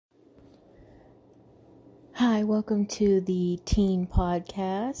Hi, welcome to the Teen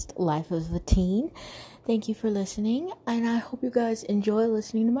Podcast, Life of a Teen. Thank you for listening, and I hope you guys enjoy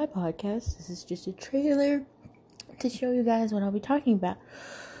listening to my podcast. This is just a trailer to show you guys what I'll be talking about.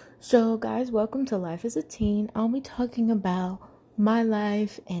 So, guys, welcome to Life as a Teen. I'll be talking about my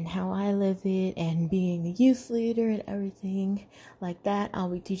life and how I live it and being a youth leader and everything like that. I'll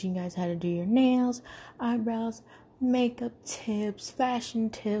be teaching you guys how to do your nails, eyebrows, makeup tips, fashion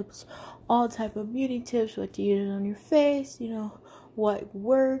tips, all type of beauty tips, what to use on your face, what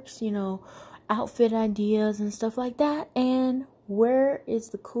works, outfit ideas and stuff like that, and where is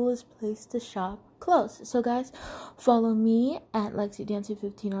the coolest place to shop clothes. So guys, follow me at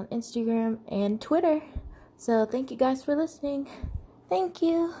LexiDancing15 on Instagram and Twitter. So thank you guys for listening. Thank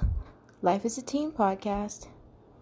you. Life is a Teen Podcast.